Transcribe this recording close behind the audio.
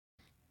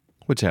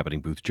What's happening,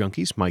 Booth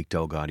Junkies? Mike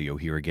Delgadio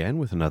here again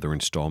with another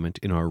installment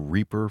in our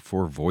Reaper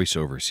for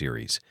Voiceover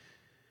series.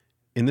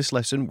 In this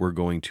lesson, we're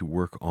going to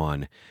work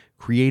on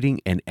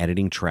creating and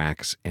editing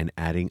tracks and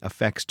adding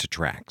effects to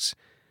tracks.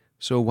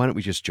 So why don't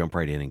we just jump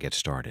right in and get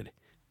started?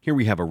 Here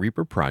we have a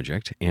Reaper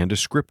project and a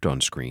script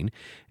on screen,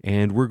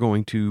 and we're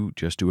going to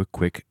just do a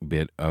quick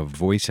bit of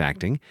voice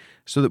acting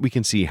so that we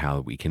can see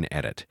how we can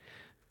edit.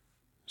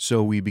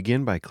 So we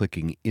begin by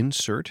clicking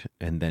Insert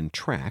and then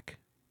Track,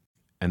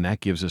 and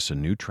that gives us a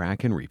new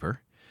track in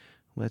Reaper.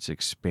 Let's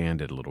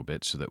expand it a little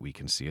bit so that we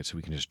can see it. So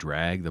we can just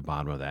drag the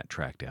bottom of that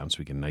track down so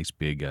we get a nice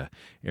big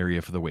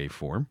area for the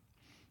waveform.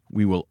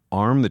 We will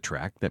arm the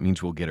track. That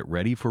means we'll get it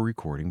ready for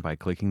recording by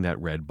clicking that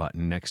red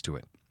button next to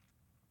it.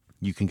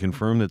 You can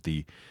confirm that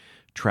the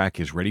track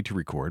is ready to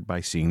record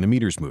by seeing the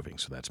meters moving.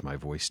 So that's my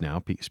voice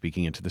now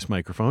speaking into this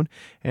microphone,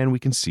 and we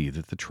can see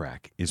that the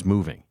track is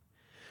moving.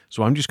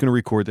 So I'm just going to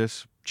record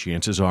this.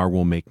 Chances are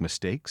we'll make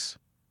mistakes.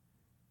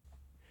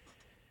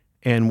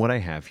 And what I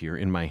have here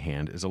in my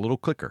hand is a little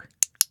clicker.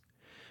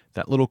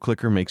 That little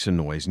clicker makes a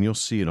noise, and you'll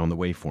see it on the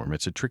waveform.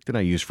 It's a trick that I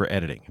use for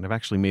editing, and I've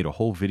actually made a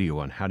whole video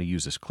on how to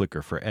use this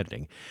clicker for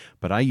editing,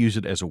 but I use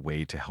it as a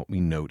way to help me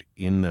note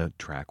in the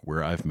track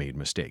where I've made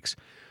mistakes.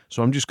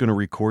 So I'm just going to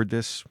record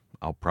this.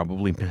 I'll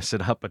probably mess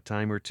it up a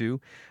time or two,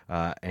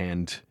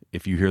 and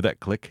if you hear that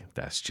click,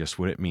 that's just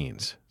what it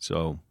means.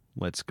 So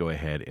let's go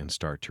ahead and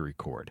start to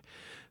record.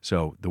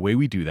 So the way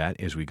we do that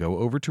is we go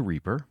over to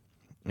Reaper,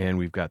 and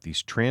we've got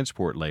these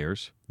transport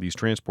layers, these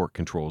transport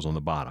controls on the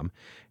bottom,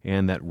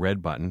 and that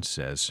red button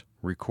says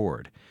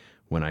record.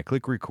 When I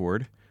click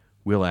record,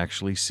 we'll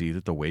actually see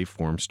that the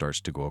waveform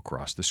starts to go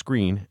across the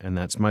screen, and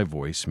that's my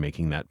voice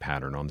making that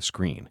pattern on the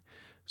screen.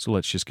 So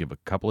let's just give a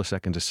couple of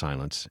seconds of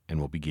silence, and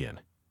we'll begin.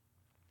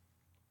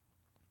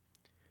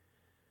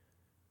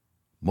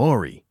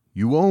 Maury,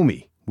 you owe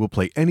me. We'll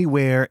play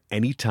anywhere,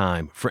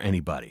 anytime, for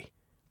anybody.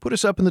 Put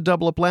us up in the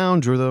Double Up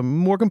Lounge or the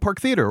Morgan Park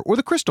Theater or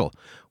the Crystal.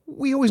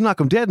 We always knock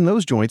 'em dead in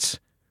those joints.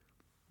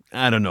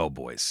 I don't know,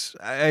 boys.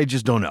 I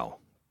just don't know.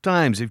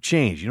 Times have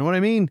changed, you know what I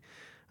mean?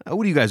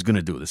 What are you guys going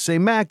to do? The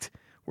same act?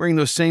 Wearing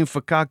those same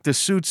fakakta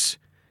suits?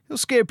 It'll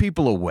scare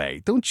people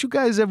away. Don't you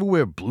guys ever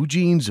wear blue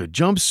jeans or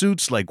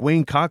jumpsuits like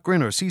Wayne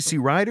Cochran or CC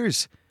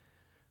Riders?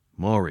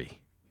 Maury,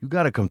 you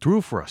got to come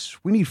through for us.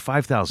 We need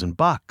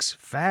 $5,000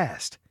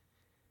 fast.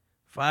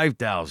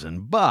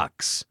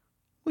 $5,000?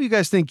 Who do you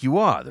guys think you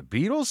are, the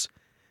Beatles?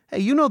 Hey,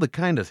 you know the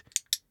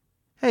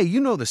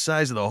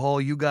size of the hall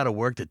you gotta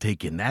work to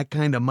take in that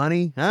kind of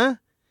money, huh?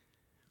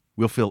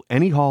 We'll fill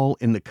any hall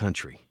in the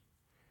country.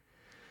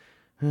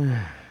 You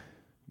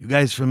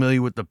guys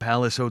familiar with the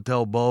Palace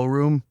Hotel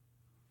Ballroom?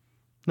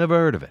 Never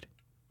heard of it.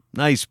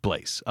 Nice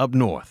place, up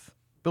north.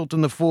 Built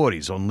in the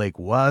 40s on Lake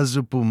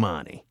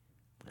Wazupumani.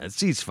 That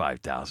seats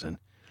 5,000.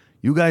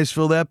 You guys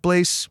fill that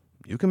place,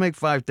 you can make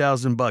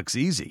 $5,000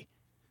 easy.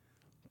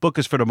 Book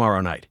us for tomorrow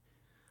night.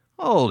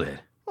 Hold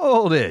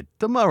it.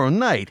 Tomorrow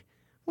night?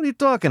 What are you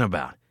talking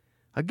about?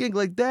 A gig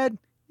like that?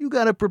 You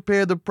gotta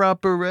prepare the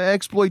proper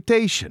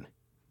exploitation.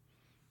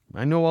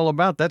 I know all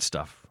about that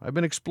stuff. I've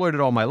been exploited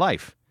all my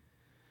life.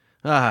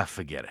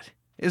 Forget it.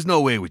 There's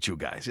no way with you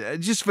guys.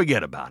 Just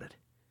forget about it.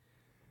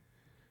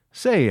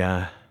 Say,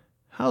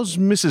 how's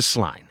Mrs.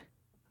 Sline?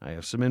 I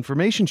have some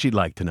information she'd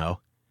like to know.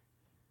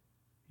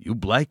 You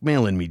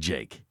blackmailing me,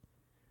 Jake.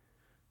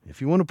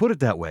 If you want to put it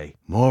that way,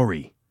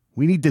 Maury,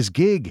 we need this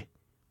gig.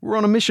 We're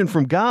on a mission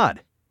from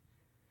God.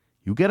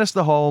 You get us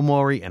the hall,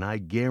 Maury, and I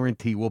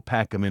guarantee we'll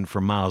pack 'em in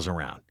for miles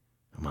around.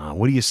 Come on,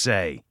 what do you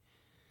say?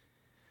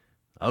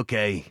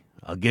 Okay,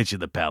 I'll get you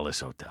the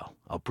Palace Hotel.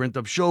 I'll print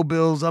up show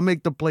bills. I'll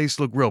make the place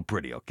look real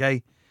pretty,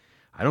 okay?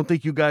 I don't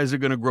think you guys are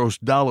going to gross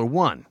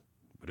 $1,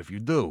 but if you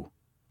do,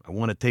 I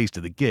want a taste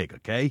of the gig,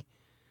 okay?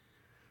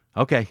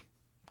 Okay,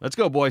 let's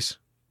go, boys.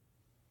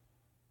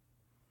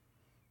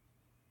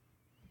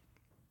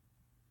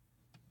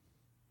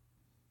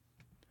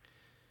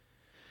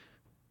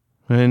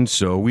 And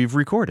so we've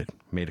recorded,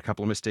 made a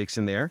couple of mistakes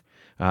in there.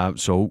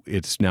 So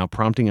it's now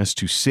prompting us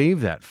to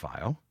save that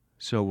file.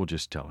 So we'll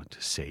just tell it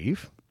to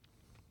save.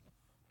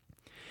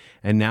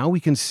 And now we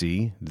can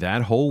see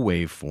that whole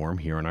waveform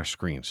here on our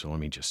screen. So let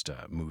me just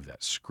move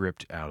that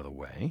script out of the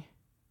way.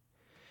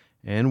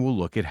 And we'll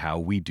look at how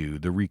we do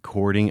the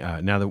recording.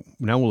 Now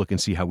we'll look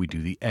and see how we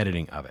do the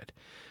editing of it.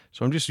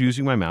 So I'm just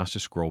using my mouse to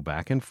scroll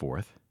back and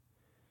forth.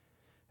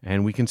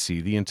 And we can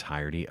see the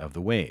entirety of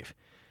the wave.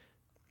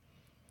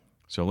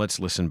 So let's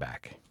listen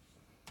back.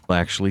 We'll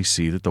actually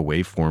see that the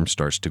waveform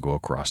starts to go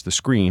across the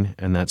screen,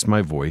 and that's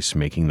my voice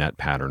making that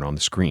pattern on the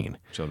screen.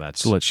 So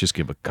let's just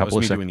give a couple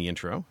of seconds. Doing the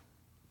intro.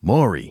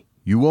 Maury,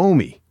 you owe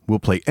me. We'll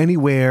play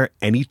anywhere,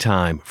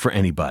 anytime, for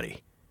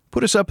anybody.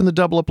 Put us up in the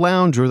Double Up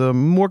Lounge or the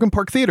Morgan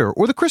Park Theater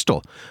or the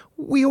Crystal.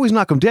 We always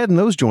knock 'em dead in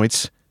those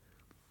joints.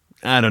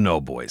 I don't know,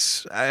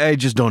 boys. I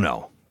just don't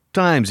know.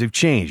 Times have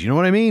changed, you know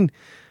what I mean?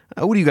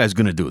 What are you guys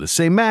going to do? The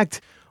same act?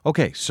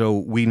 Okay, so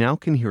we now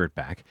can hear it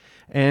back.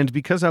 And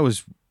because I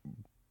was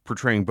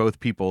portraying both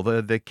people,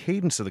 the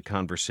cadence of the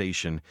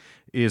conversation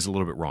is a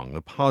little bit wrong.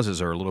 The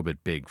pauses are a little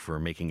bit big for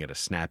making it a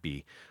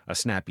snappy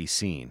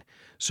scene.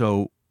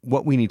 So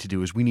what we need to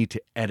do is we need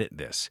to edit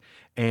this.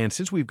 And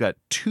since we've got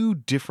two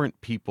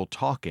different people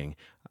talking,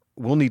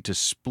 we'll need to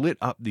split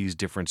up these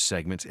different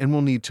segments and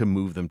we'll need to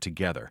move them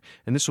together.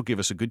 And this will give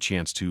us a good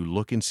chance to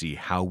look and see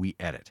how we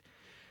edit.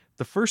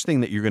 The first thing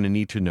that you're going to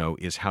need to know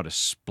is how to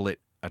split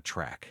a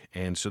track.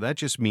 And so that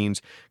just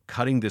means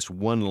cutting this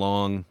one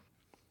long,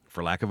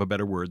 for lack of a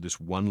better word, this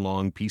one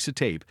long piece of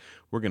tape.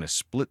 We're going to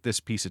split this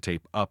piece of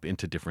tape up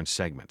into different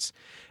segments.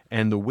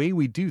 And the way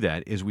we do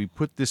that is we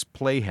put this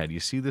playhead.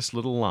 You see this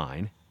little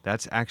line?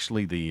 That's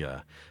actually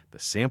the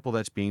sample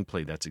that's being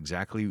played. That's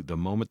exactly the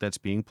moment that's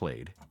being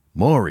played.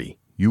 Maury,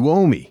 you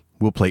owe me.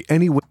 We'll play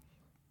anyway.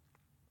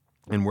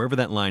 And wherever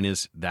that line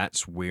is,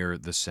 that's where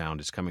the sound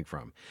is coming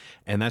from.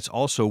 And that's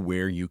also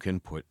where you can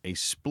put a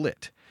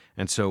split.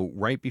 And so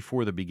right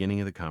before the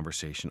beginning of the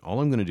conversation, all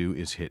I'm going to do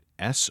is hit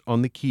S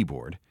on the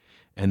keyboard,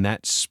 and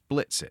that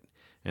splits it.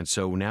 And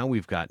so now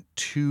we've got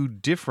two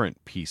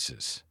different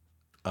pieces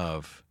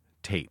of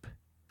tape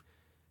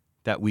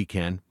that we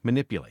can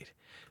manipulate.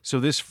 So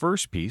this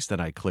first piece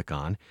that I click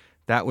on,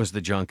 that was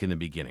the junk in the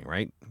beginning,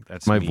 right?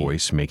 That's my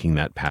voice making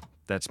that pat.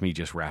 That's me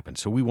just rapping.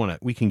 So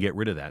we can get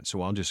rid of that.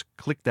 So I'll just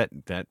click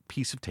that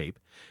piece of tape,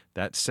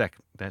 that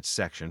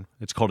section.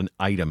 It's called an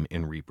item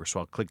in Reaper.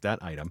 So I'll click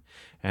that item,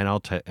 and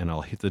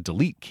I'll hit the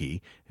delete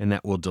key, and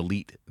that will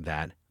delete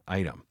that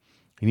item.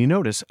 And you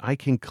notice I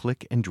can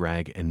click and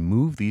drag and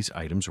move these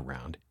items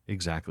around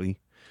exactly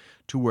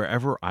to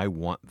wherever I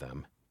want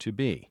them to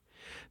be.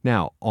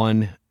 Now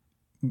on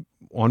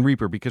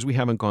Reaper, because we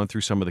haven't gone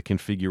through some of the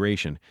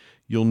configuration,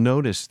 you'll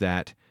notice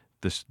that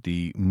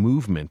the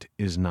movement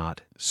is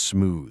not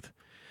smooth.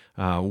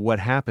 What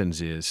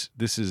happens is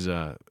this is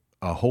a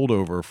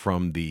holdover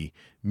from the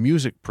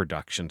music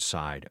production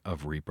side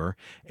of Reaper,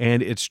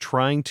 and it's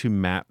trying to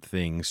map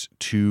things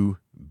to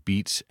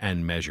beats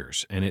and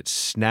measures, and it's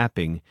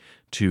snapping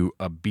to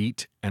a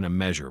beat and a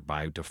measure.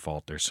 By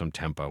default, there's some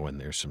tempo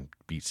and there's some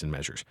beats and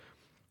measures.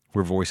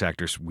 We're voice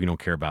actors. We don't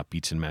care about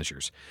beats and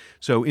measures.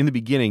 So in the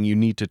beginning, you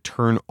need to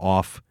turn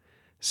off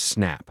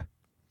snap.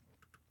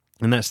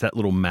 And that's that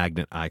little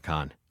magnet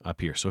icon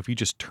up here. So if you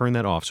just turn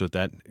that off so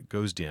that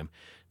goes dim,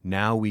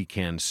 now we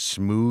can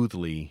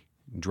smoothly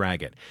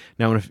drag it.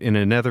 Now, in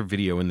another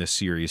video in this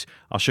series,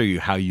 I'll show you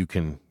how you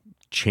can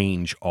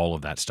change all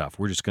of that stuff.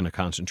 We're just going to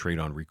concentrate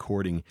on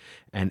recording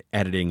and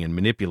editing and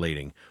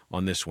manipulating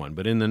on this one.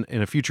 But in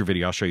a future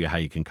video, I'll show you how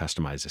you can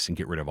customize this and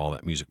get rid of all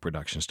that music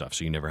production stuff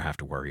so you never have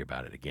to worry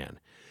about it again.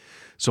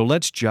 So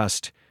let's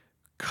just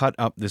cut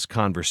up this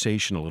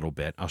conversation a little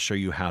bit. I'll show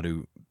you how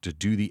to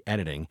do the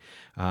editing,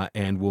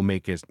 and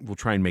we'll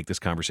try and make this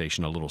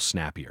conversation a little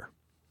snappier.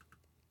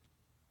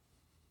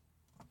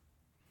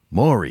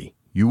 Maury,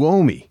 you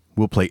owe me.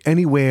 We'll play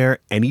anywhere,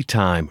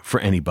 anytime,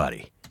 for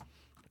anybody.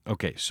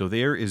 Okay, so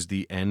there is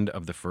the end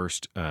of the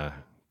first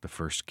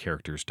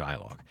character's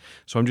dialogue.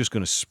 So I'm just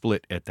going to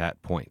split at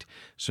that point.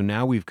 So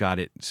now we've got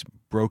it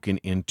broken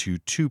into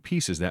two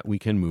pieces that we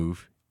can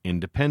move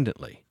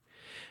independently.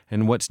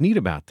 And what's neat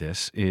about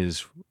this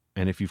is,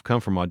 and if you've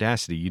come from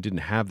Audacity, you didn't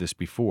have this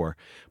before,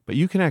 but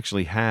you can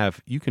actually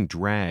you can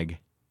drag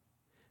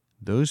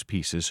those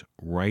pieces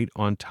right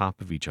on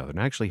top of each other and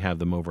actually have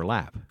them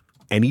overlap.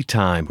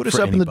 Anytime. Put us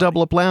up in the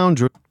double up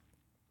lounge.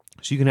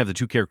 So you can have the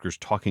two characters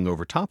talking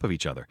over top of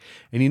each other.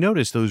 And you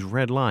notice those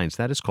red lines,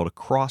 that is called a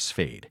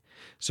crossfade.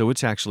 So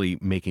it's actually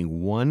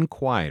making one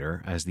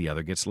quieter as the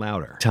other gets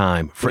louder.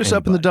 Time for us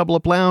up in the double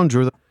up lounge.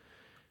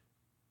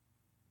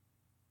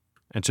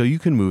 And so you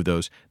can move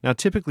those. Now,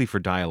 typically for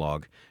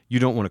dialogue, you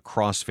don't want to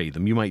crossfade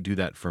them. You might do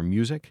that for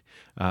music,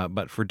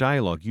 but for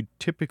dialogue, you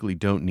typically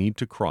don't need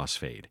to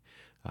crossfade.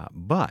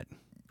 But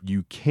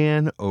you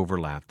can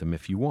overlap them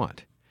if you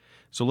want.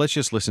 So let's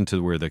just listen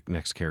to where the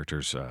next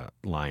character's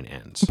line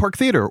ends. Park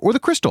Theater or the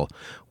Crystal.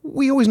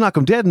 We always knock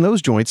them dead in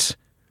those joints.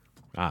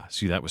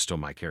 See, that was still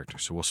my character,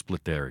 so we'll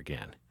split there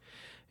again.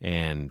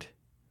 And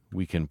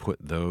we can put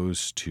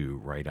those two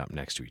right up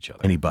next to each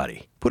other.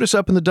 Anybody. Put us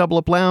up in the Double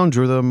Up Lounge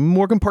or the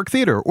Morgan Park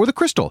Theater or the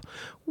Crystal.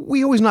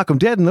 We always knock them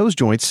dead in those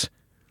joints.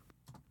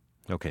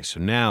 Okay, so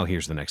now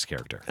here's the next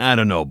character. I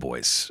don't know,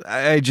 boys.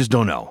 I just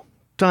don't know.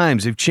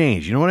 Times have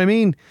changed, you know what I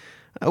mean?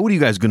 What are you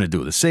guys going to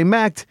do? The same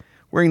act?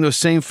 Wearing those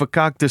same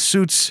fakakta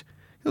suits?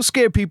 You'll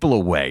scare people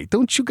away.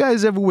 Don't you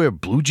guys ever wear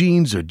blue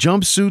jeans or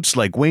jumpsuits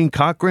like Wayne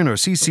Cochran or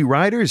C.C.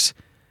 Riders?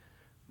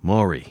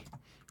 Maury.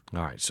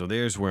 All right, so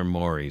there's where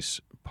Maury's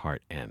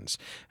part ends.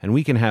 And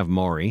we can have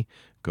Maury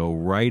go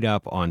right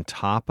up on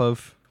top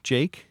of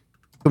Jake.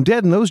 I'm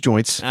dead in those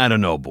joints. I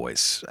don't know,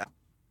 boys.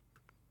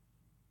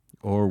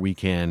 Or we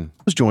can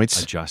those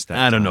joints adjust that.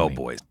 I don't know,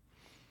 boys.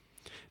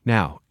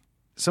 Now,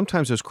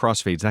 sometimes those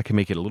crossfades, that can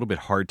make it a little bit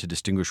hard to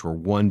distinguish where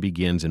one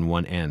begins and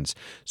one ends.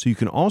 So you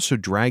can also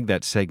drag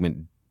that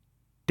segment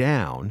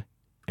down,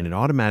 and it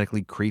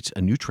automatically creates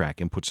a new track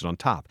and puts it on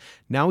top.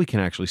 Now we can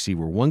actually see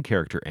where one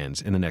character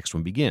ends and the next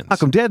one begins.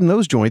 I'm dead in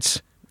those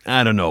joints.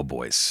 I don't know,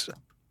 boys.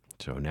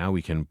 So now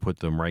we can put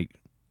them right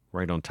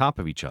right on top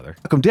of each other.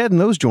 I'm dead in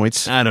those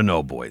joints. I don't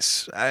know,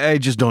 boys. I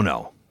just don't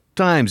know.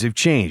 Times have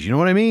changed, you know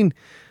what I mean?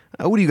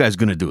 What are you guys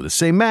going to do? The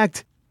same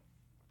act?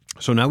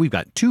 So now we've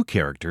got two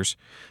characters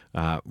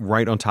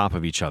right on top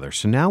of each other.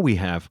 So now we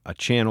have a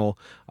channel,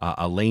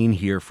 a lane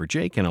here for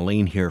Jake and a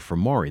lane here for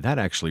Maury. That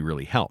actually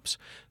really helps.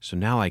 So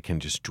now I can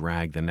just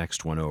drag the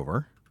next one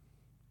over.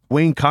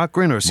 Wayne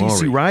Cochran or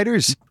CC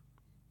Riders?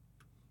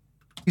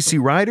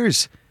 CC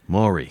Riders?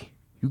 Maury,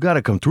 you got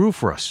to come through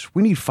for us.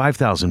 We need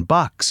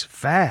 $5,000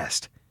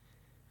 fast.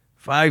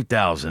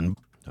 5,000.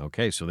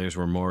 Okay, so there's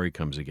where Maury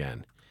comes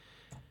again.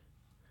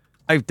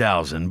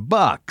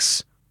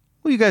 $5,000.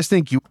 What do you guys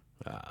think you...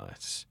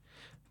 Let's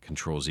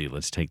Control Z.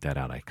 Let's take that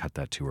out. I cut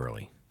that too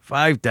early.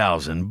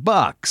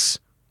 $5,000.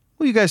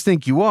 What do you guys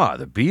think you are,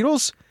 the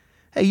Beatles?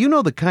 Hey, you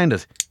know the kind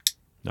of...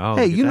 Oh,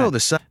 hey, you know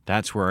the...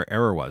 That's where our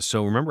error was.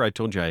 So remember I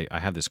told you I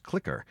have this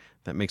clicker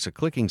that makes a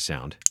clicking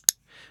sound.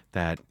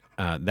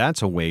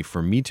 That's a way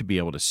for me to be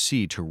able to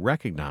see, to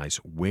recognize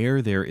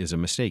where there is a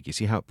mistake. You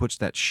see how it puts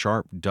that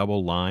sharp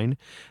double line?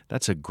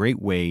 That's a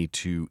great way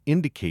to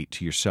indicate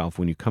to yourself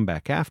when you come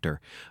back after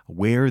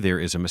where there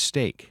is a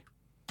mistake.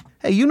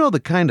 Hey, you know the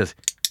kind of...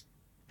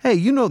 hey,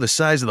 you know the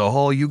size of the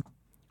hole you...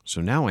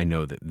 So now I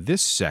know that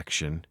this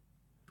section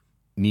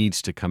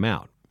needs to come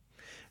out.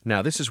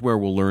 Now this is where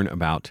we'll learn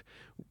about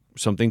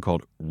something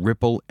called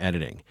ripple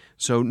editing.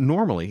 So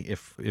normally,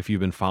 if you've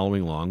been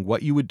following along,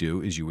 what you would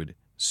do is you would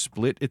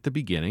split at the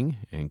beginning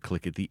and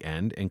click at the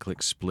end and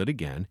click split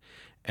again,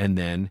 and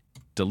then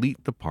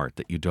delete the part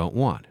that you don't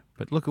want.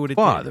 But look at what it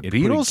did. The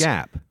Beatles? Put a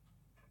gap.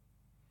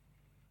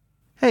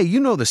 Hey, you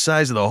know the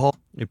size of the hole.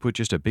 It put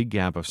just a big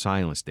gap of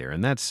silence there,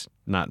 and that's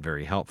not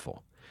very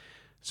helpful.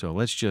 So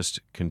let's just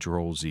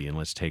Control Z and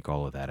let's take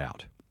all of that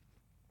out.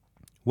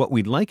 What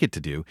we'd like it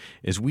to do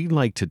is we'd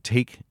like to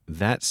take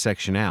that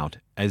section out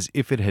as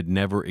if it had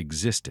never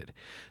existed.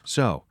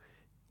 So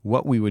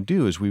what we would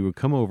do is we would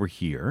come over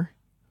here,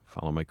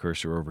 follow my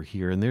cursor over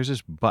here, and there's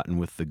this button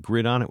with the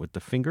grid on it with the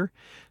finger.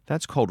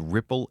 That's called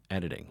ripple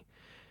editing.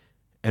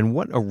 And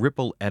what a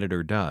ripple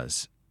editor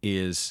does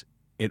is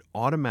it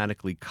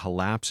automatically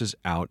collapses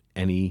out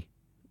any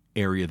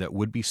area that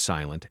would be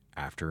silent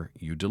after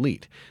you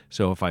delete.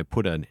 So if I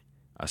put a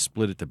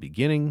split at the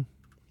beginning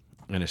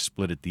and a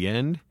split at the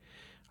end,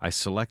 I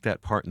select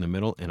that part in the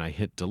middle and I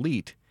hit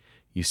delete,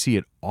 you see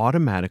it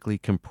automatically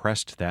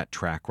compressed that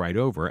track right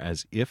over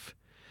as if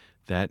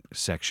that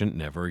section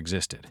never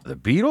existed. The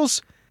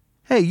Beatles?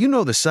 Hey, you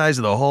know the size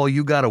of the hole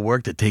you got to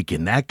work to take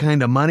in that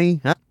kind of money?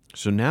 Huh?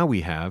 So now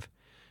we have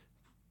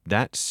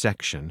that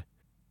section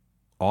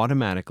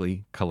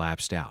automatically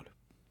collapsed out.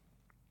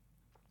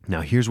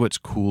 Now here's what's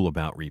cool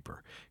about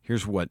Reaper.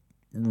 Here's what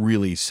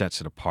really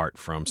sets it apart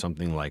from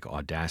something like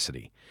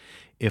Audacity.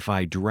 If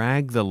I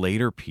drag the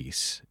later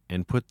piece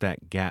and put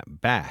that gap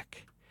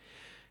back,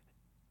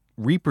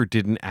 Reaper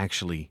didn't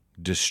actually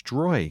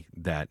destroy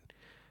that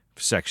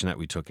section that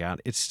we took out.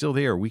 It's still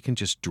there. We can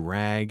just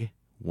drag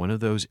one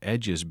of those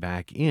edges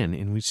back in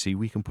and we see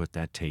we can put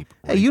that tape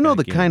right Hey, you know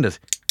back the in. kind of...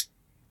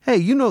 hey,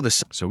 you know the...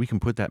 So we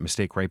can put that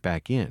mistake right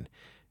back in.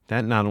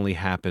 That not only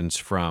happens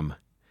from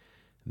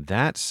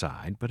that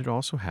side, but it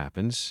also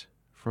happens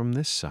from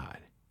this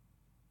side.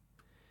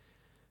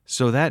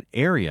 So that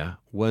area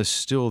was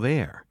still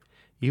there.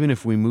 Even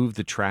if we move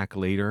the track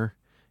later,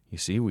 you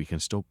see, we can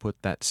still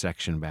put that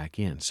section back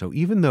in. So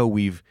even though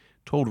we've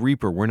told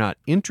Reaper we're not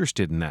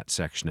interested in that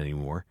section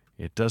anymore,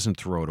 it doesn't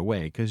throw it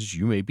away because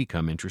you may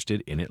become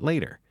interested in it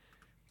later.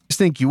 You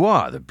think you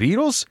are, the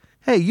Beatles?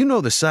 Hey, you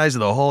know the size of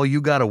the hole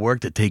you got to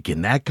work to take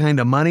in that kind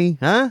of money,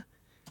 huh?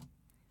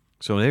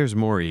 So there's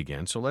Maury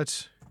again. So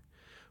let's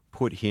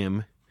put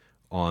him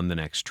on the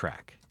next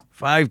track.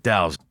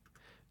 5,000.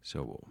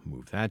 So we'll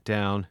move that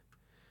down.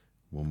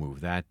 We'll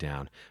move that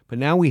down. But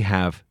now we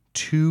have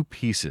two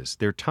pieces.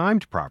 They're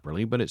timed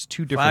properly, but it's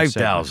two different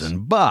segments.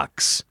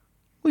 $5,000.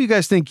 What do you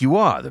guys think you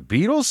are, the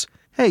Beatles?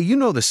 Hey, you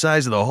know the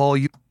size of the hole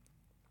you...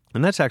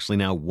 And that's actually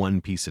now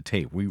one piece of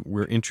tape.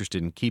 We're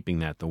interested in keeping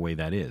that the way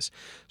that is.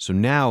 So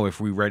now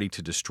if we're ready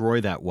to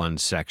destroy that one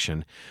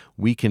section,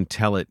 we can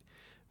tell it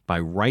by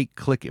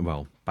right-clicking,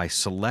 well, by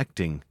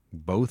selecting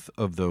both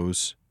of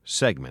those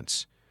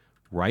segments,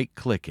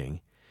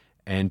 right-clicking,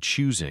 and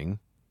choosing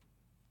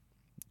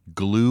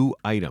glue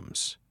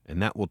items,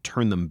 and that will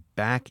turn them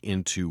back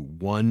into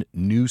one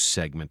new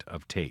segment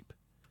of tape.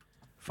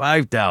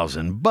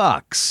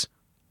 $5,000.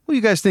 What do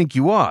you guys think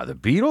you are, the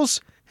Beatles?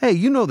 Hey,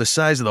 you know the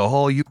size of the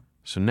hole you...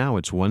 So now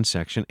it's one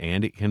section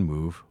and it can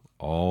move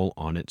all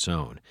on its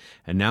own.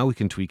 And now we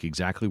can tweak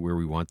exactly where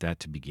we want that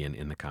to begin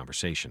in the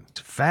conversation.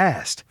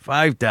 Fast.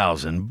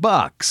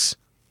 $5,000.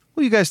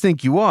 What do you guys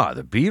think you are,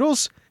 the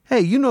Beatles?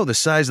 Hey, you know the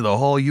size of the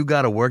hole you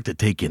got to work to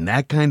take in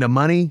that kind of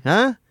money,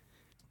 huh?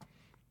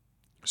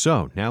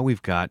 So now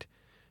we've got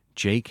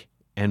Jake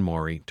and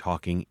Maury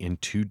talking in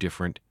two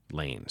different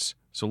lanes.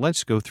 So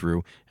let's go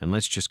through and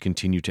let's just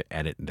continue to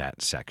edit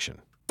that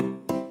section.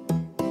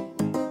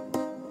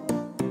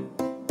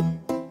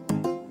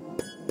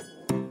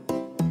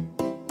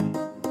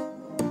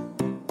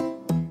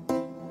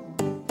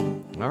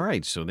 All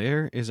right, so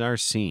there is our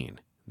scene.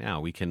 Now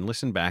we can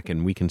listen back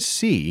and we can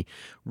see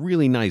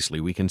really nicely,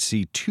 we can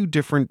see two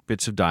different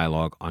bits of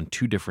dialogue on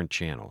two different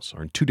channels,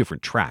 or two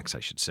different tracks, I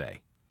should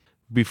say.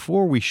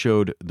 Before we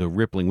showed the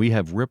rippling, we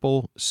have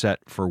ripple set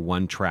for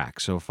one track.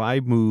 So if I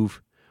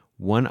move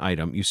one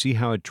item, you see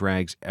how it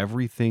drags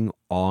everything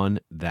on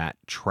that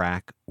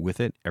track with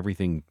it,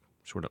 everything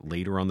sort of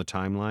later on the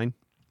timeline.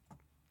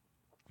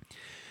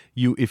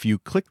 If you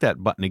click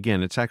that button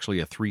again, it's actually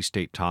a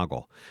 3-state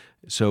toggle.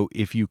 So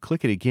if you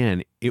click it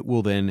again, it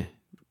will then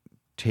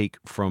take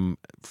from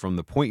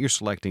the point you're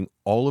selecting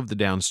all of the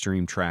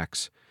downstream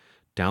tracks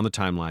down the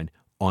timeline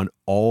on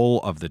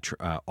all of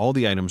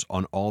the items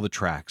on all the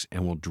tracks,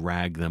 and will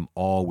drag them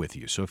all with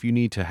you. So if you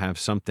need to have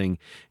something,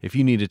 if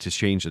you needed to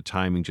change the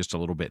timing just a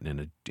little bit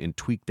and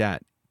tweak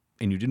that,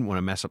 and you didn't want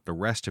to mess up the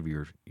rest of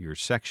your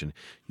section,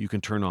 you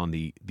can turn on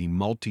the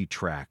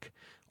multi-track,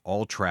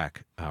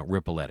 all-track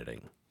ripple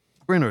editing.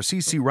 We're in our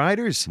CC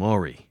Riders.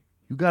 Maury,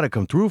 you got to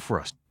come through for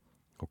us.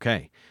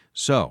 Okay,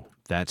 so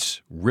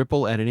that's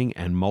ripple editing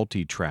and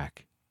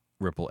multi-track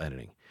ripple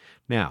editing.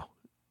 Now,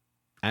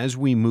 as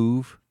we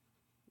move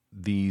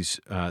these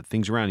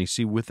things around, you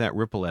see with that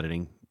ripple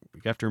editing,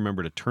 you have to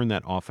remember to turn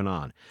that off and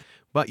on.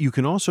 But you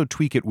can also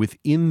tweak it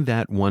within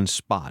that one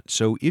spot.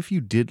 So if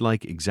you did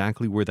like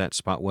exactly where that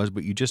spot was,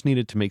 but you just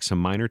needed to make some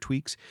minor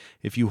tweaks,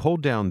 if you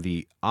hold down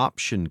the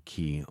Option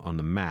key on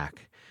the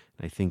Mac,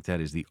 I think that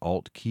is the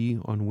Alt key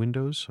on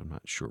Windows. I'm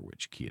not sure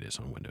which key it is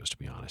on Windows, to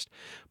be honest.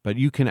 But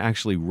you can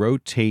actually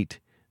rotate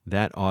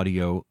that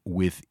audio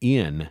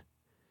within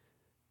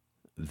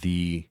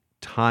the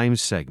time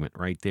segment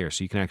right there.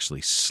 So you can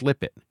actually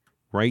slip it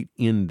right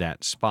in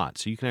that spot.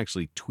 So you can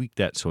actually tweak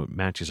that so it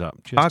matches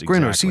up just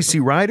Cochran exactly. or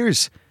CC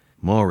Riders.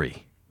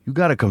 Maury, you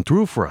got to come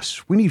through for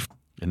us. We need...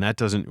 And that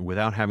doesn't,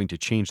 without having to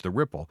change the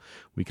ripple,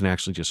 we can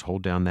actually just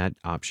hold down that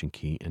Option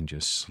key and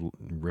just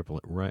ripple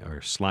it right,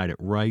 or slide it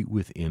right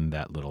within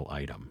that little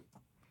item.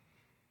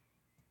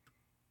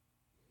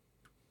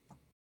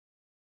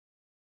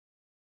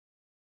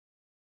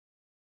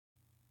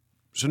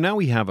 So now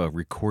we have a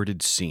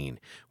recorded scene.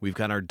 We've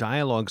got our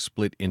dialogue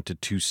split into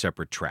two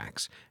separate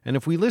tracks. And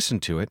if we listen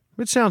to it,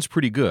 it sounds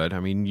pretty good. I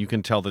mean, you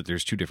can tell that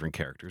there's two different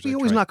characters. We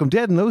always knock them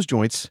dead in those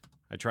joints.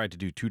 I tried to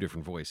do two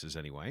different voices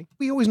anyway.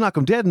 We always knock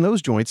them dead in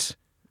those joints.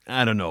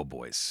 I don't know,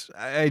 boys.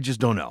 I just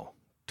don't know.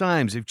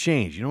 Times have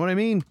changed, you know what I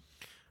mean?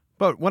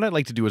 But what I'd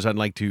like to do is I'd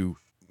like to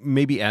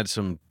maybe add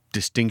some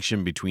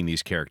distinction between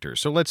these characters.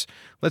 So let's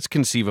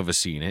conceive of a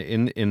scene.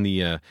 In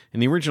the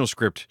original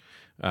script,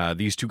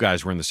 these two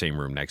guys were in the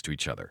same room next to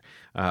each other.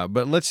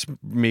 But let's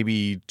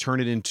maybe turn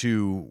it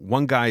into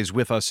one guy's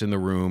with us in the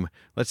room.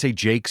 Let's say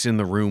Jake's in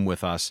the room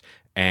with us,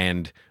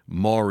 and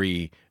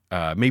Maury...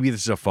 maybe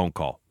this is a phone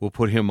call. We'll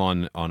put him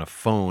on a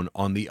phone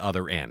on the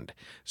other end.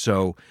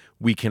 So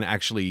we can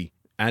actually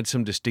add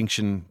some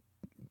distinguishing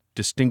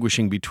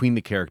between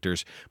the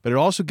characters, but it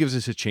also gives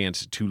us a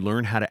chance to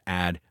learn how to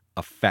add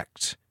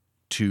effects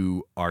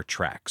to our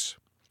tracks.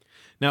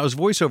 Now, as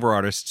voiceover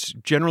artists,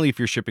 generally if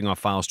you're shipping off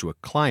files to a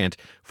client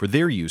for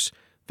their use,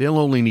 they'll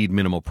only need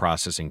minimal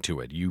processing to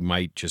it. You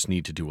might just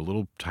need to do a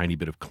little tiny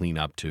bit of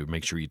cleanup to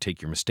make sure you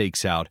take your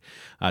mistakes out,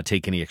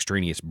 take any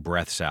extraneous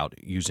breaths out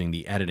using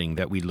the editing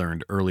that we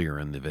learned earlier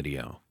in the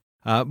video.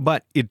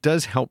 But it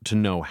does help to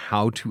know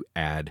how to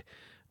add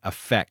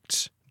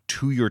effects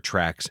to your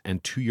tracks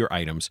and to your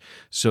items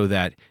so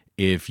that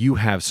if you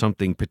have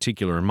something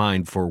particular in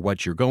mind for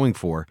what you're going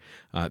for,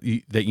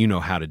 that you know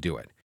how to do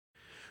it.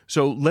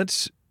 So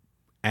let's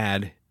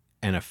add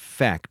an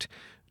effect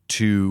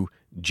to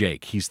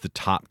Jake. He's the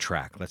top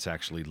track. Let's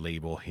actually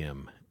label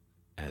him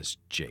as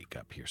Jake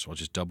up here. So I'll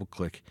just double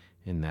click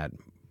in that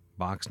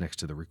box next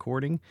to the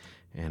recording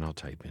and I'll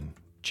type in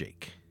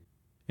Jake.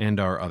 And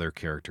our other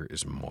character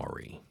is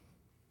Maury.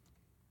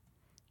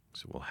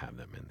 So we'll have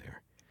them in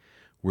there.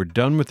 We're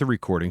done with the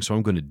recording, so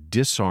I'm going to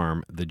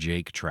disarm the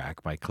Jake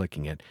track by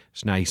clicking it.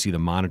 So now you see the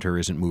monitor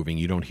isn't moving.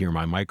 You don't hear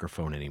my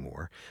microphone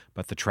anymore,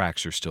 but the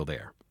tracks are still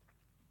there.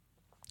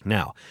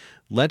 Now,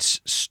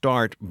 let's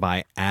start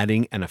by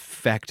adding an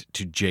effect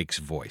to Jake's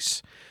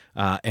voice.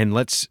 And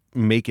let's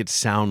make it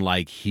sound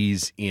like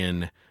he's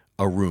in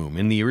a room.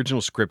 In the original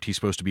script, he's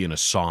supposed to be in a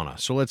sauna.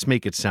 So let's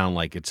make it sound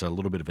like it's a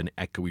little bit of an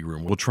echoey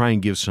room. We'll try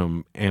and give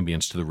some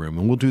ambience to the room,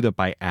 and we'll do that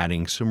by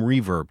adding some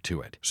reverb to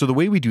it. So the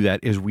way we do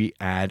that is we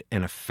add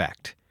an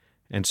effect.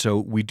 And so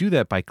we do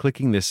that by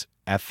clicking this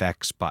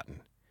FX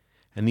button.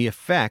 And the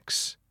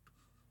effects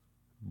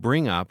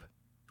bring up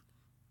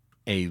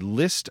a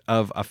list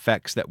of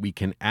effects that we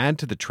can add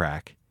to the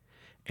track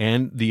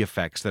and the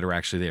effects that are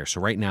actually there.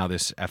 So right now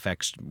this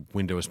FX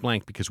window is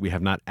blank because we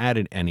have not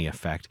added any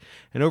effect.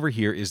 And over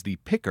here is the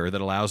picker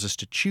that allows us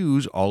to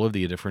choose all of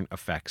the different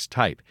effects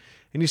type.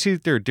 And you see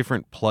that there are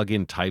different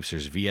plugin types.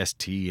 There's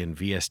VST and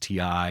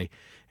VSTI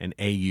and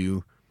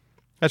AU.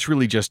 That's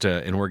really just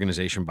an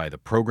organization by the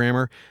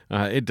programmer.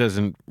 It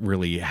doesn't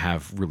really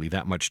have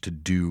that much to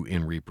do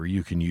in Reaper.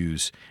 You can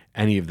use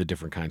any of the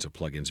different kinds of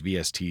plugins,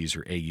 VSTs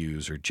or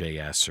AUs or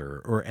JS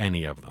or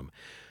any of them.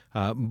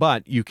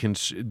 But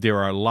there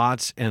are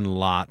lots and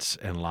lots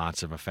and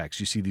lots of effects.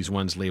 You see these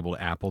ones labeled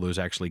Apple. Those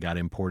actually got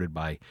imported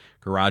by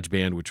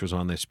GarageBand, which was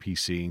on this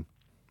PC.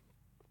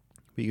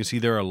 But you can see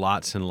there are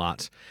lots and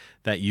lots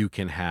that you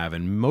can have.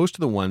 And most of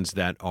the ones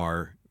that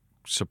are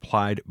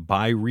supplied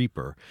by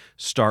Reaper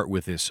start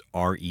with this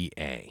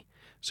REA.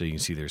 So you can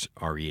see there's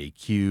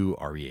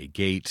REAQ, REA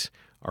gate,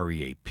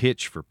 REA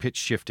pitch for pitch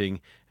shifting,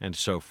 and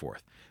so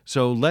forth.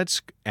 So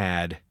let's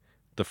add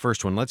the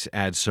first one. Let's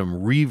add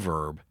some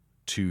reverb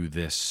to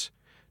this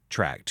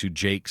track, to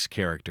Jake's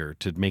character,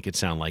 to make it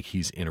sound like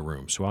he's in a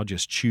room. So I'll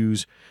just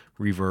choose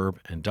reverb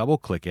and double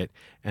click it,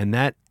 and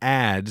that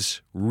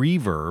adds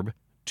reverb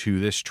to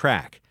this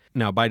track.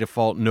 Now, by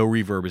default, no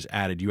reverb is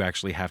added. You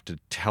actually have to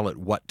tell it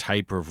what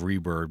type of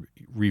reverb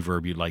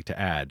you'd like to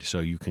add. So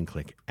you can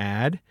click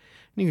add,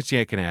 and you can see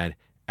I can add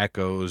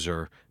echoes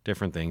or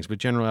different things, but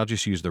generally I'll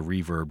just use the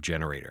reverb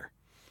generator.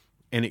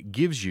 And it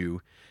gives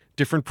you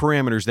different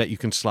parameters that you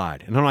can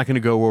slide. And I'm not going to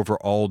go over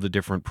all the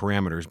different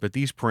parameters, but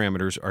these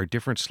parameters are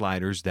different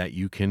sliders that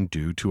you can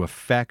do to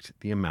affect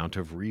the amount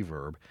of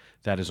reverb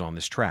that is on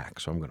this track.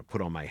 So I'm going to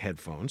put on my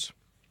headphones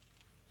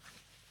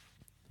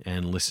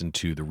and listen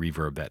to the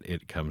reverb that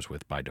it comes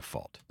with by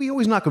default. We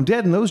always knock them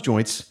dead in those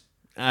joints.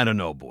 I don't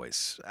know,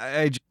 boys.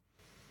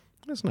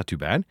 That's not too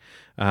bad.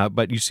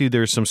 But you see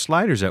there's some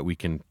sliders that we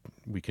can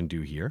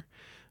do here.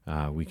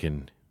 We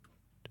can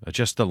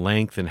adjust the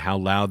length and how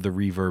loud the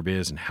reverb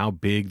is and how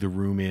big the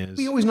room is.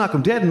 We always knock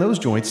them dead in those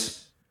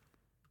joints.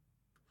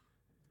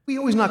 We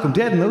always knock them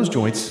dead in those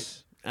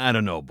joints. I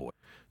don't know, boy.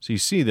 So you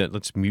see that.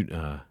 Let's mute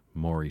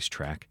Maury's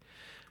track.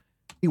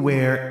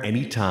 Anywhere,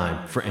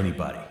 anytime, for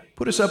anybody.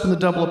 Put us up in the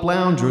Double Up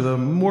Lounge or the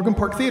Morgan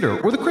Park Theater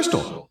or the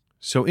Crystal.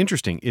 So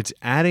interesting. It's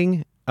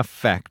adding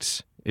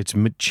effects. It's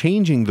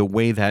changing the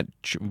way that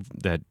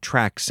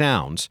track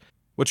sounds.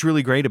 What's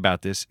really great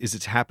about this is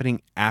it's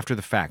happening after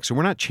the fact. So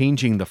we're not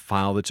changing the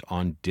file that's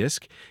on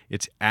disk.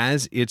 It's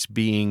as it's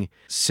being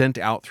sent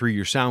out through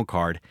your sound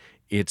card,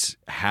 it's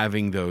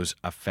having those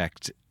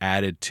effects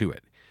added to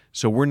it.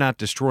 So we're not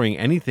destroying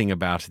anything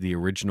about the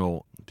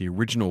original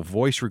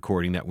voice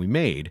recording that we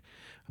made,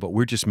 but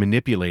we're just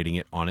manipulating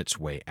it on its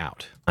way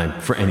out.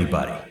 For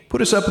anybody.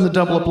 Put us up in the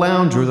Double Up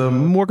Lounge or the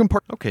Morgan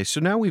Park. Okay, so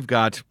now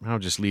I'll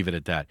just leave it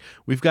at that.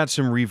 We've got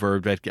some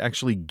reverb that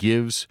actually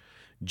gives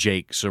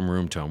Jake some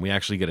room tone. We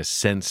actually get a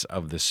sense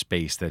of the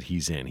space that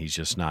he's in. He's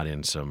just not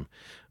in some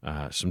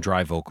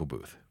dry vocal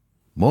booth.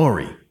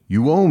 Maury,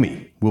 you owe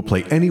me. We'll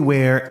play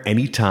anywhere,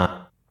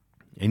 anytime.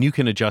 And you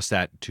can adjust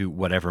that to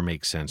whatever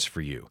makes sense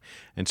for you.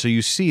 And so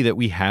you see that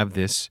we have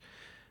this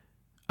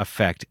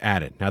effect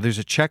added. Now there's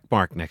a check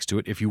mark next to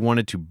it. If you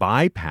wanted to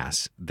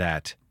bypass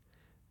that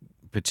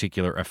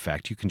particular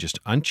effect, you can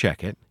just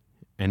uncheck it,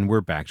 and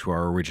we're back to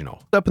our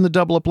original. Up in the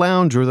Double Up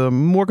Lounge or the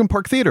Morgan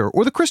Park Theater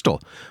or the Crystal.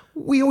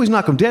 We always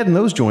knock them dead in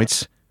those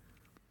joints.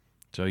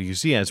 So you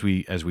see, as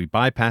we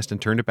bypassed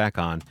and turned it back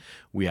on,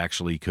 we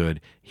actually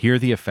could hear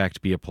the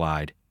effect be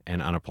applied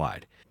and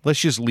unapplied.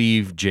 Let's just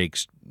leave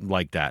Jake's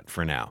like that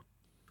for now.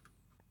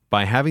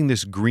 By having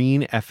this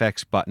green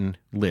FX button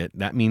lit,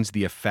 that means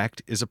the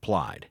effect is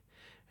applied,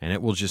 and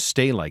it will just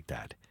stay like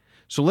that.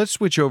 So let's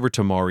switch over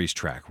to Maury's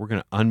track. We're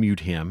going to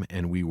unmute him,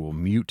 and we will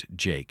mute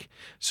Jake.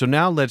 So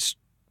now let's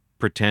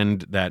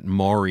pretend that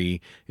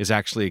Maury is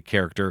actually a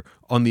character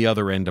on the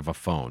other end of a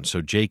phone.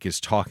 So Jake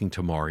is talking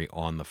to Maury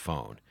on the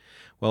phone.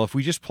 Well, if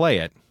we just play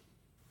it,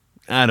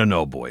 I don't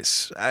know,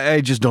 boys.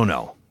 I just don't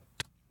know.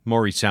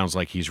 Maury sounds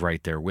like he's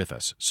right there with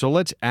us. So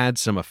let's add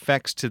some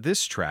effects to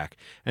this track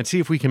and see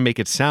if we can make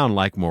it sound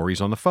like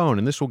Maury's on the phone,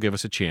 and this will give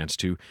us a chance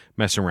to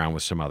mess around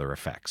with some other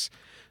effects.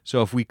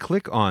 So if we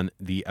click on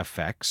the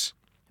effects,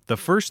 the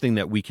first thing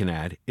that we can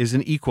add is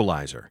an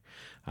equalizer,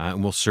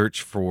 and we'll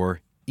search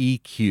for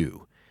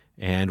EQ,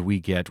 and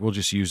we'll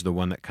just use the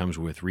one that comes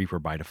with Reaper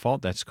by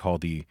default. That's called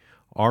the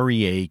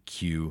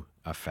REAQ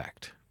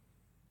effect.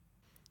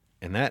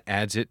 And that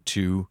adds it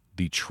to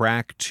the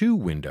track 2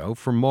 window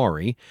for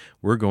Maury.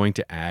 We're going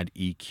to add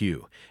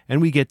EQ.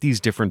 And we get these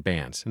different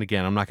bands. And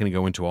again, I'm not going to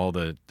go into all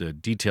the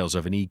details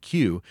of an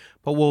EQ,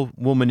 but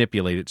we'll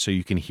manipulate it so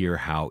you can hear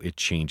how it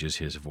changes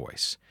his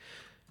voice.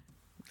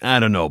 I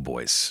don't know,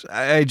 boys.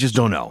 I just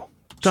don't know.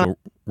 So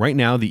right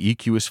now the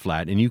EQ is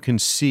flat, and you can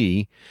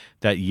see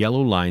that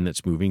yellow line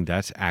that's moving.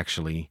 That's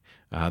actually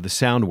the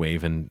sound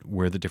wave and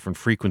where the different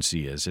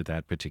frequency is at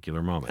that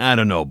particular moment. I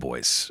don't know,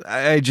 boys.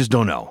 I just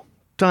don't know.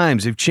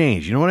 Times have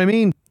changed. You know what I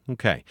mean?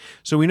 Okay,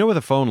 so we know with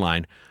a phone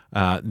line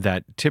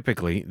that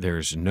typically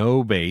there's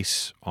no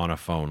bass on a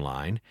phone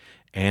line,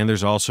 and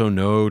there's also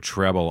no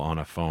treble on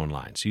a phone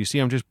line. So you see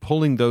I'm just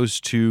pulling those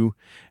two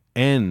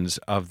ends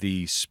of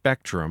the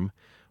spectrum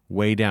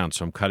way down.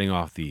 So I'm cutting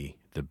off the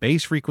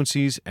bass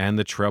frequencies and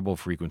the treble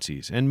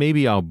frequencies, and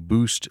maybe I'll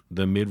boost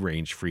the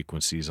mid-range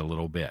frequencies a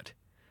little bit.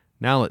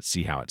 Now let's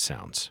see how it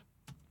sounds.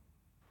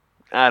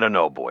 I don't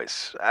know,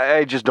 boys.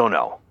 I just don't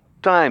know.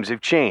 Times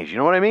have changed. You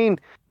know what I mean?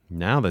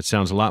 Now that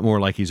sounds a lot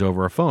more like he's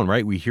over a phone,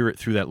 right? We hear it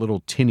through that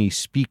little tinny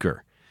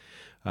speaker.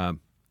 And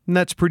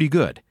that's pretty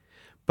good.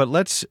 But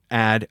let's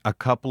add a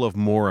couple of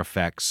more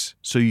effects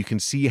so you can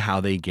see how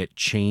they get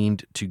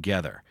chained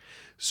together.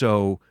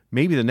 So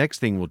maybe the next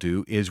thing we'll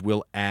do is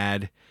we'll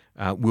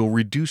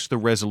reduce the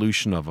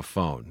resolution of a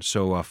phone.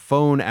 So a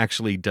phone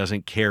actually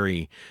doesn't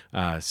carry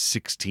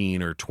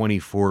 16 or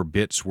 24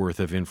 bits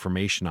worth of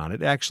information on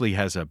it. It actually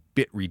has a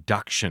bit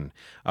reduction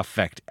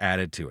effect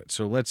added to it.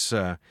 So let's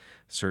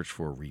search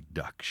for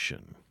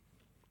reduction.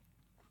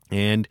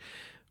 And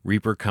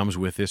Reaper comes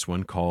with this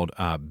one called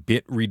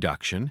bit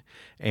reduction.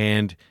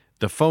 And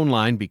the phone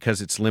line,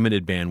 because it's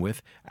limited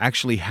bandwidth,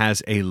 actually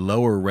has a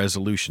lower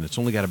resolution. It's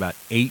only got about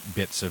 8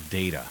 bits of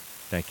data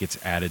that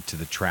gets added to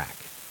the track.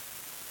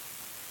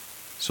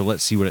 So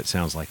let's see what it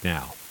sounds like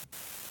now.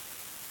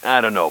 I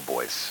don't know,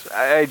 boys.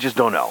 I just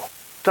don't know.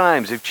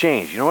 Times have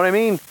changed, you know what I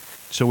mean?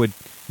 So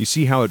you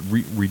see how it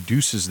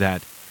reduces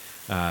that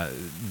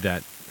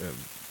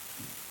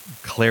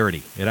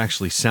clarity. It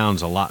actually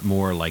sounds a lot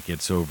more like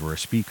it's over a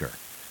speaker.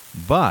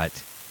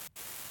 But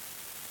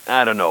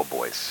I don't know,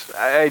 boys.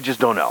 I just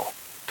don't know.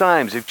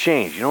 Times have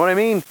changed, you know what I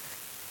mean?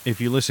 if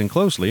you listen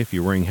closely, if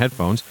you're wearing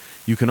headphones,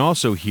 you can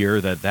also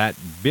hear that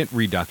bit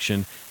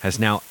reduction has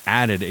now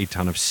added a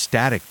ton of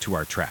static to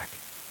our track.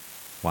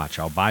 Watch,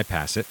 I'll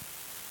bypass it,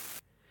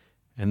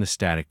 and the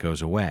static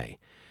goes away.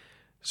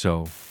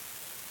 So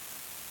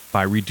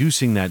by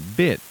reducing that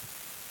bit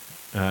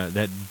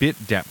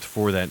depth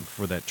for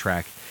that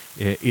track,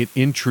 it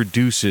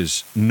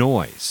introduces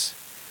noise,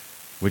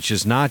 which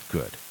is not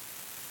good.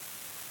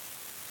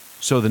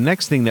 So the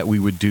next thing that we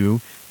would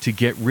do to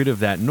get rid of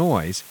that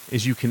noise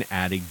is you can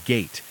add a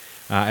gate.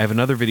 I have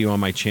another video on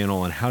my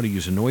channel on how to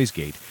use a noise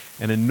gate,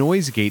 and a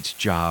noise gate's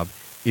job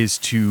is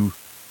to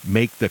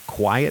make the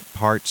quiet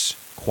parts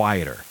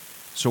quieter.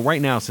 So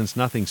right now, since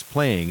nothing's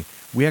playing,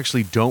 we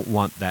actually don't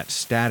want that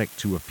static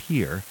to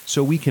appear,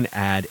 so we can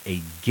add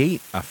a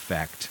gate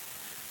effect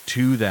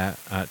to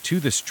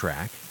this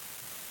track.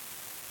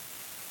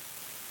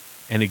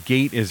 And a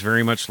gate is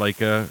very much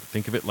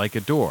think of it like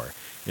a door.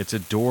 It's a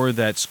door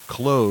that's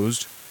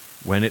closed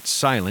when it's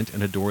silent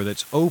and a door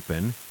that's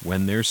open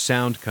when there's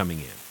sound coming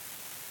in.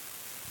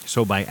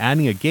 So by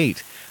adding a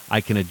gate,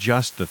 I can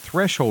adjust the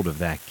threshold of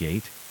that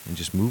gate and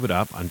just move it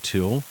up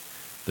until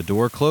the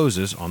door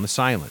closes on the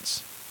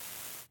silence.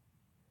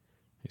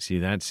 You see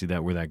that? See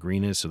that where that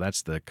green is? So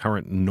that's the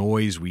current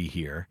noise we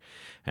hear.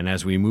 And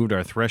as we moved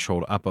our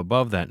threshold up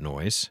above that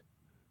noise,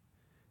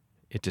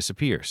 it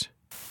disappears.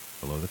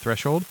 Below the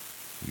threshold,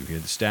 you hear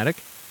the static.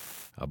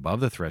 Above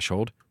the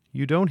threshold,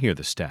 you don't hear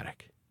the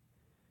static.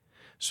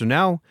 So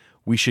now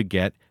we should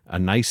get a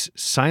nice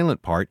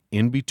silent part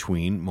in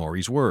between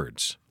Maury's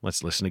words.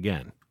 Let's listen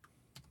again.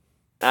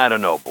 I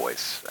don't know,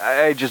 boys.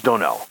 I just don't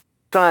know.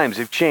 Times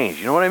have changed,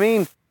 you know what I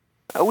mean?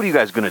 What are you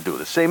guys going to do?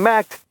 The same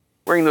act?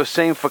 Wearing those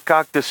same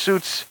fakakta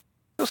suits?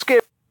 You'll scare...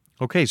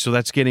 Okay, so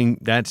that's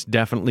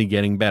definitely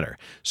getting better.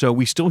 So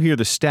we still hear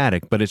the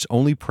static, but it's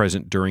only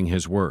present during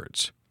his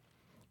words.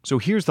 So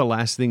here's the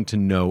last thing to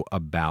know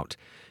about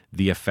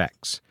the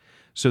effects.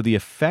 So the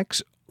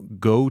effects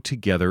go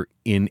together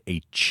in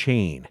a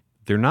chain.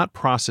 They're not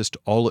processed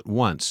all at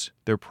once.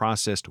 They're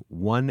processed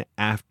one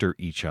after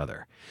each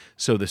other.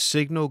 So the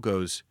signal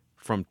goes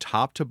from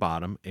top to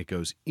bottom. It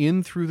goes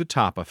in through the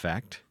top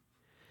effect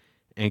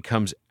and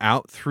comes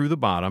out through the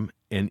bottom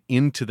and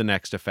into the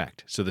next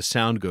effect. So the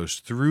sound goes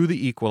through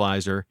the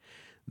equalizer,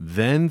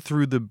 then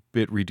through the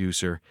bit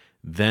reducer,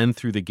 then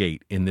through the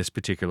gate in this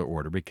particular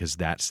order because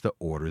that's the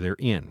order they're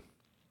in.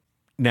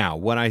 Now,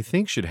 what I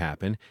think should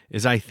happen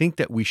is I think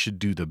that we should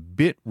do the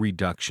bit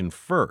reduction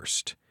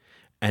first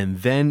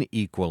and then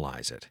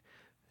equalize it.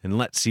 And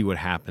let's see what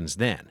happens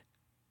then.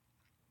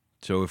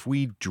 So if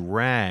we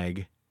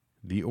drag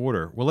the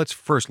order, well, let's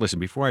first listen.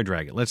 Before I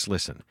drag it, let's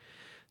listen.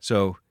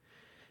 So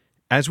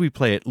as we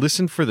play it,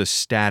 listen for the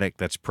static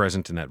that's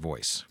present in that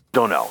voice.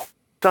 Don't know.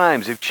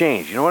 Times have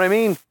changed, you know what I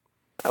mean?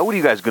 What are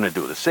you guys going to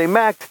do? The same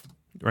act?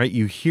 Right?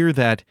 You hear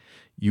that.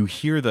 You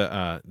hear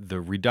the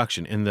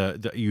reduction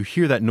and you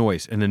hear that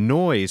noise, and the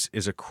noise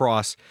is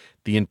across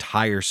the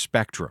entire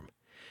spectrum.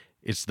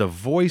 It's the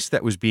voice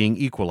that was being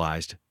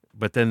equalized,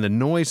 but then the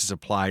noise is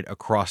applied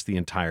across the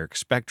entire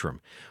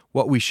spectrum.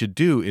 What we should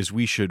do is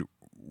we should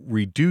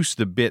reduce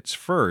the bits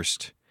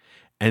first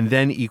and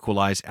then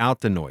equalize out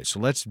the noise. So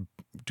let's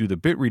do the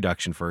bit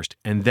reduction first,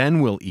 and then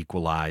we'll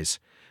equalize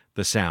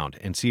the sound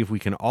and see if we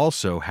can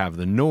also have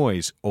the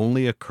noise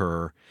only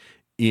occur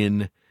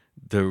in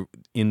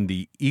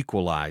the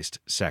equalized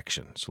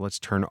section. So let's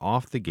turn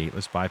off the gate.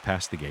 Let's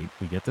bypass the gate.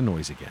 We get the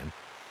noise again.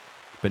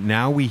 But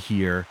now we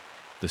hear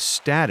the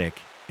static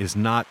is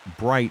not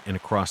bright and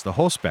across the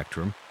whole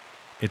spectrum.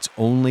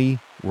 We're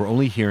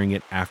only hearing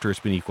it after it's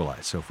been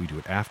equalized. So if we do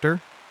it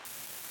after,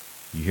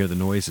 you hear the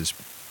noise is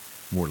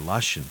more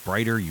lush and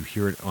brighter. You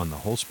hear it on the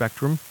whole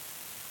spectrum.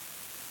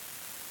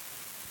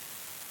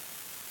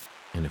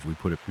 And if we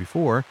put it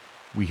before,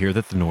 we hear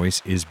that the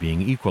noise is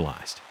being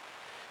equalized.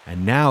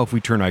 And now if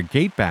we turn our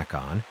gate back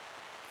on,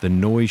 the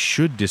noise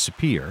should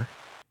disappear,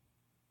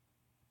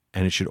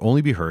 and it should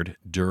only be heard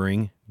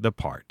during the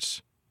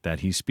parts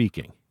that he's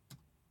speaking.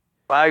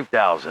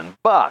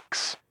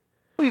 $5,000.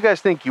 Who you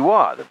guys think you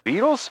are, the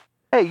Beatles?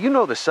 Hey, you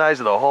know the size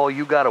of the hall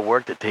you gotta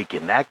work to take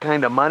in that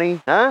kind of money,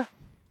 huh?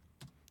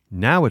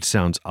 Now it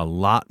sounds a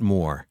lot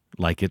more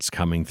like it's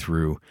coming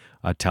through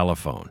a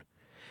telephone.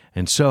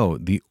 And so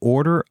the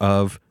order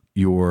of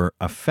your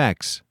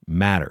effects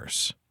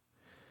matters.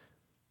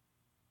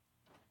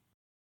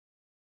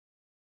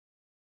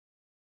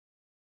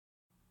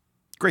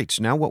 Great.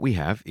 So now what we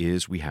have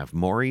is we have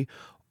Maury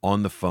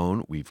on the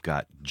phone. We've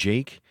got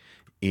Jake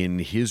in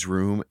his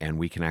room, and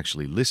we can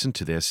actually listen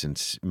to this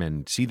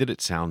and see that it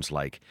sounds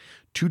like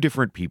two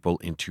different people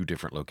in two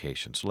different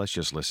locations. So let's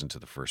just listen to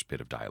the first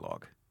bit of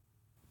dialogue.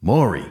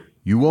 Maury,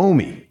 you owe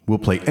me. We'll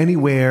play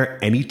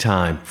anywhere,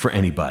 anytime, for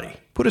anybody.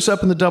 Put us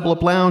up in the Double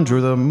Up Lounge or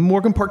the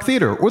Morgan Park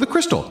Theater or the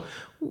Crystal.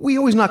 We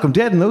always knock 'em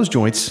dead in those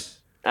joints.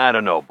 I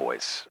don't know,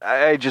 boys.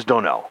 I just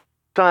don't know.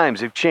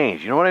 Times have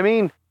changed, you know what I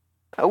mean?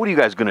 What are you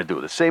guys gonna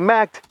do, the same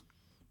act?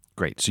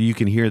 Great. So you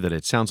can hear that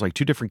it sounds like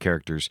two different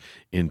characters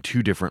in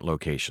two different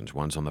locations.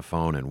 One's on the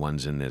phone and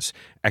one's in this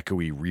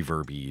echoey,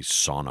 reverby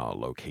sauna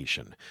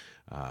location.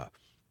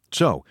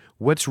 So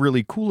what's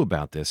really cool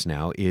about this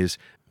now is,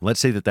 let's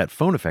say that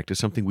phone effect is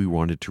something we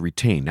wanted to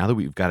retain. Now that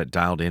we've got it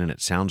dialed in and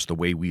it sounds the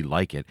way we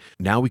like it,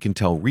 now we can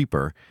tell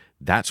Reaper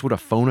that's what a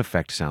phone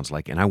effect sounds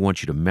like, and I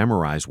want you to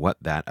memorize what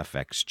that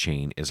effects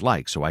chain is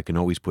like, so I can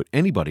always put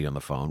anybody on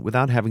the phone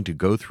without having to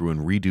go through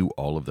and redo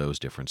all of those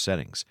different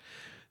settings.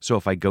 So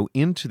if I go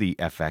into the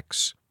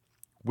FX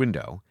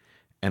window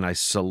and I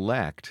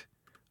select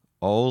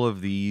all of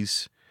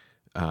these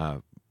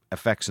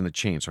effects in the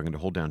chain, so I'm going to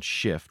hold down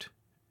Shift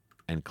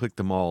and click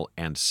them all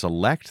and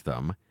select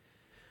them,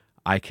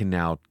 I can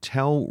now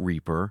tell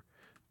Reaper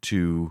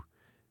to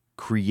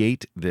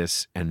create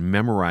this and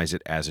memorize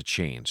it as a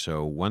chain.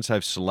 So once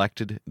I've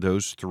selected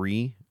those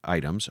three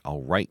items,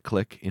 I'll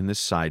right-click in this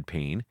side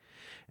pane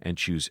and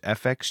choose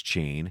FX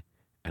chain,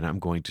 and I'm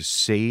going to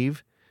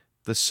save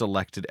the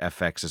selected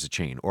FX as a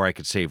chain, or I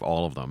could save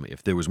all of them.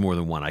 If there was more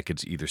than one, I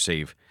could either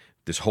save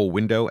this whole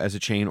window as a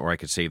chain, or I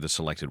could save the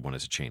selected one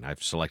as a chain.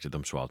 I've selected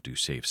them, so I'll do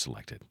save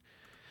selected.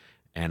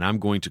 And I'm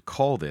going to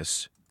call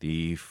this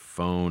the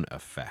phone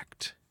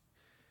effect.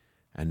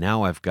 And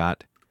now I've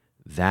got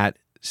that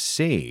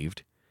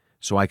saved,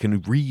 so I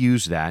can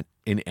reuse that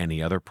in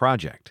any other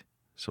project.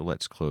 So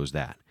let's close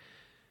that.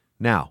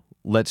 Now,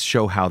 let's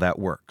show how that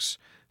works.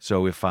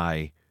 So if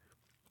I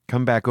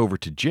come back over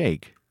to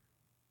Jake,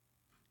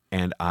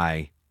 and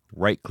I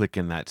right-click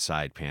in that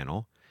side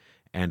panel,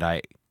 and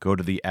I go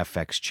to the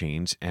FX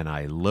chains, and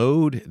I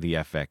load the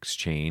FX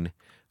chain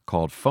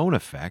called Phone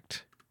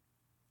Effect,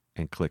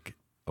 and click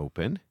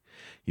Open,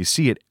 you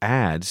see it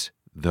adds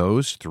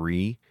those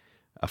three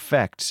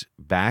effects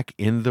back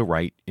in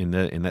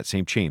that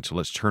same chain. So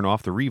let's turn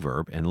off the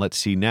reverb, and let's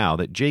see now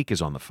that Jake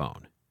is on the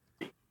phone.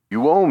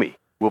 You owe me.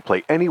 We'll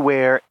play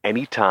anywhere,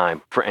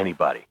 anytime, for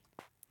anybody.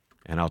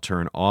 And I'll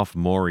turn off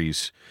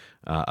Maury's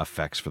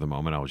effects for the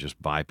moment. I'll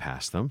just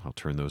bypass them. I'll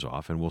turn those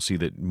off, and we'll see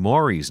that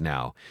Maury's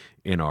now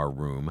in our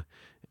room,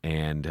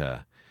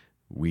 and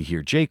we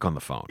hear Jake on the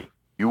phone.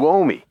 You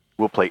owe me.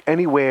 We'll play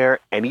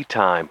anywhere,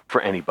 anytime,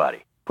 for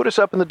anybody. Put us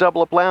up in the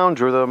Double Up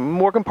Lounge or the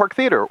Morgan Park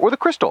Theater or the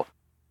Crystal.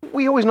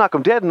 We always knock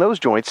 'em dead in those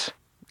joints.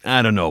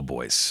 I don't know,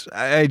 boys.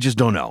 I just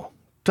don't know.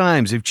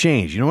 Times have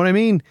changed, you know what I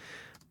mean?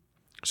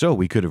 So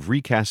we could have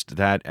recast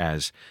that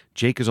as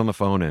Jake is on the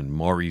phone and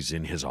Maury's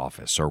in his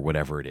office or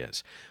whatever it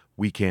is.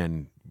 We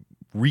can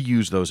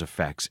reuse those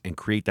effects and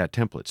create that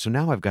template. So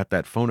now I've got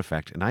that phone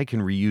effect, and I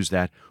can reuse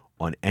that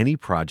on any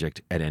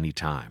project at any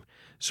time.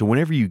 So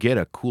whenever you get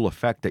a cool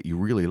effect that you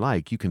really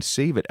like, you can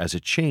save it as a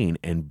chain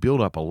and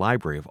build up a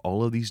library of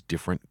all of these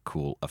different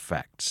cool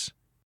effects.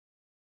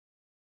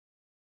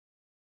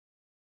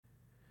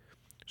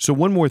 So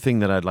one more thing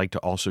that I'd like to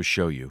also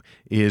show you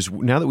is,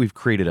 now that we've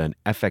created an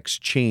FX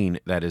chain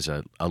that is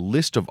a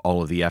list of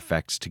all of the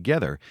effects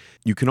together,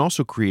 you can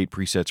also create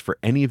presets for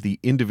any of the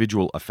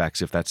individual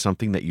effects if that's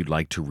something that you'd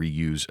like to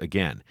reuse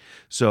again.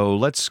 So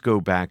let's go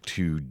back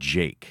to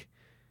Jake.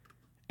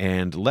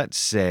 And let's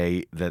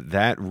say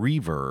that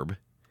reverb,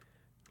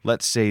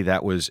 let's say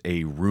that was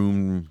a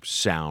room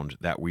sound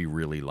that we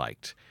really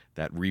liked.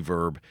 That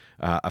reverb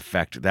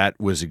effect, that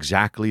was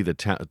exactly the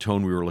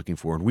tone we were looking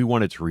for, and we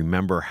wanted to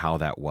remember how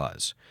that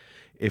was.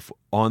 If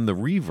on the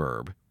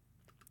reverb,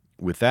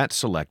 with that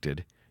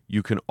selected,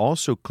 you can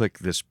also click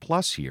this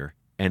plus here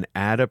and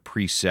add a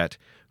preset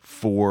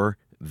for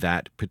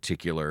that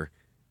particular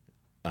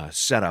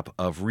setup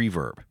of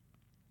reverb.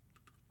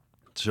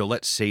 So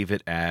let's save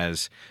it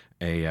as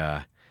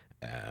a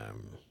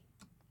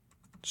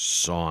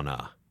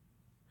sauna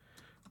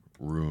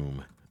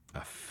room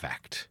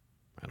effect.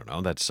 I don't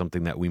know, that's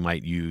something that we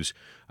might use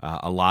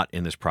a lot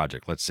in this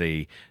project. Let's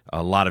say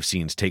a lot of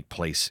scenes take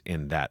place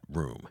in that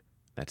room,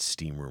 that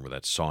steam room or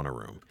that sauna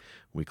room.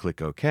 We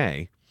click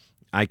OK.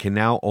 I can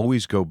now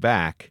always go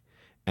back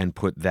and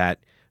put that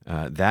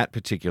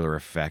particular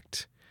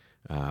effect.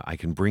 I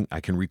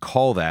can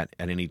recall that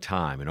at any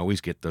time and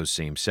always get those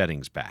same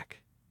settings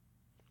back.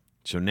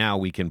 So now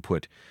we can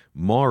put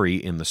Maury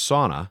in the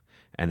sauna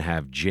and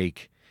have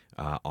Jake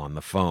on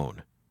the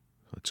phone.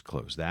 Let's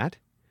close that.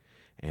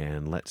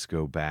 And let's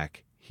go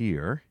back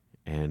here,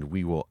 and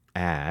we will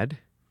add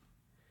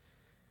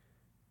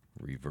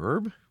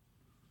reverb.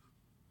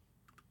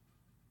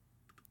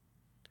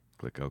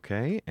 Click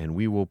OK, and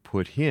we will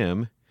put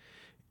him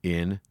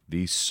in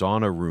the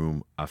sauna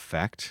room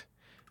effect,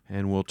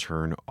 and we'll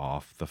turn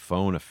off the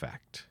phone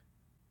effect.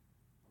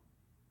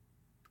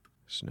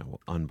 So now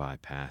we'll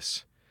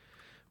unbypass.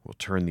 We'll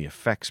turn the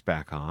effects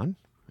back on,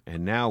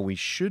 and now we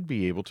should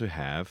be able to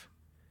have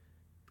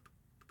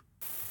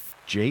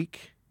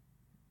Jake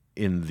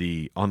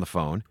on the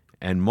phone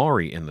and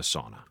Maury in the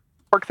sauna.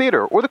 Park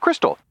Theater or the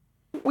Crystal.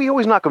 We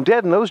always knock them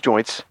dead in those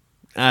joints.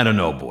 I don't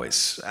know,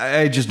 boys.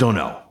 I just don't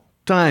know.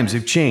 Times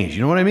have changed,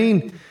 you know what I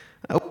mean?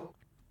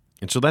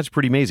 And so that's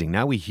pretty amazing.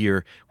 Now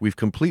we've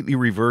completely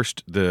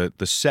reversed the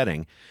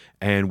setting,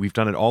 and we've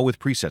done it all with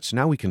presets. So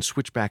now we can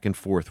switch back and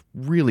forth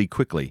really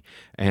quickly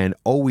and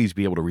always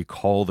be able to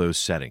recall those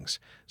settings.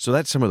 So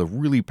that's some of the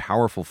really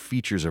powerful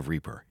features of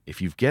Reaper.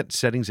 If you get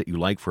settings that you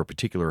like for a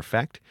particular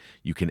effect,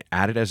 you can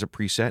add it as a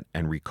preset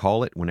and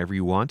recall it whenever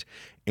you want.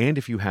 And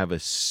if you have a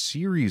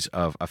series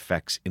of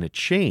effects in a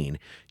chain,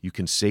 you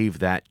can save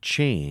that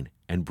chain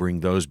and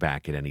bring those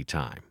back at any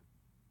time.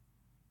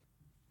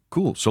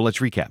 Cool, so let's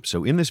recap.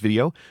 So in this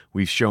video,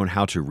 we've shown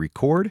how to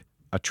record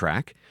a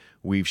track.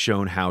 We've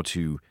shown how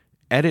to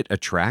edit a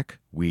track.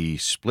 We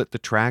split the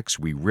tracks,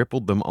 we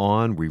rippled them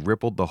on, we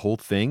rippled the whole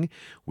thing.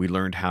 We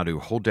learned how to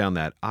hold down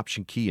that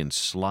Option key and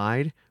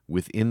slide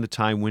within the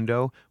time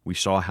window. We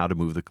saw how to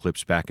move the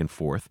clips back and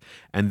forth.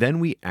 And then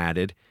we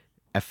added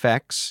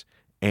effects,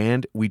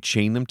 and we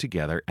chained them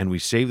together, and we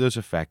saved those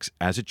effects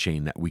as a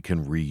chain that we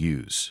can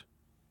reuse.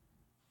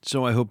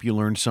 So I hope you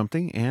learned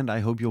something, and I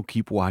hope you'll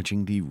keep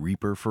watching the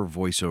Reaper for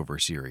Voiceover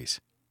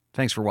series.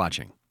 Thanks for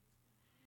watching.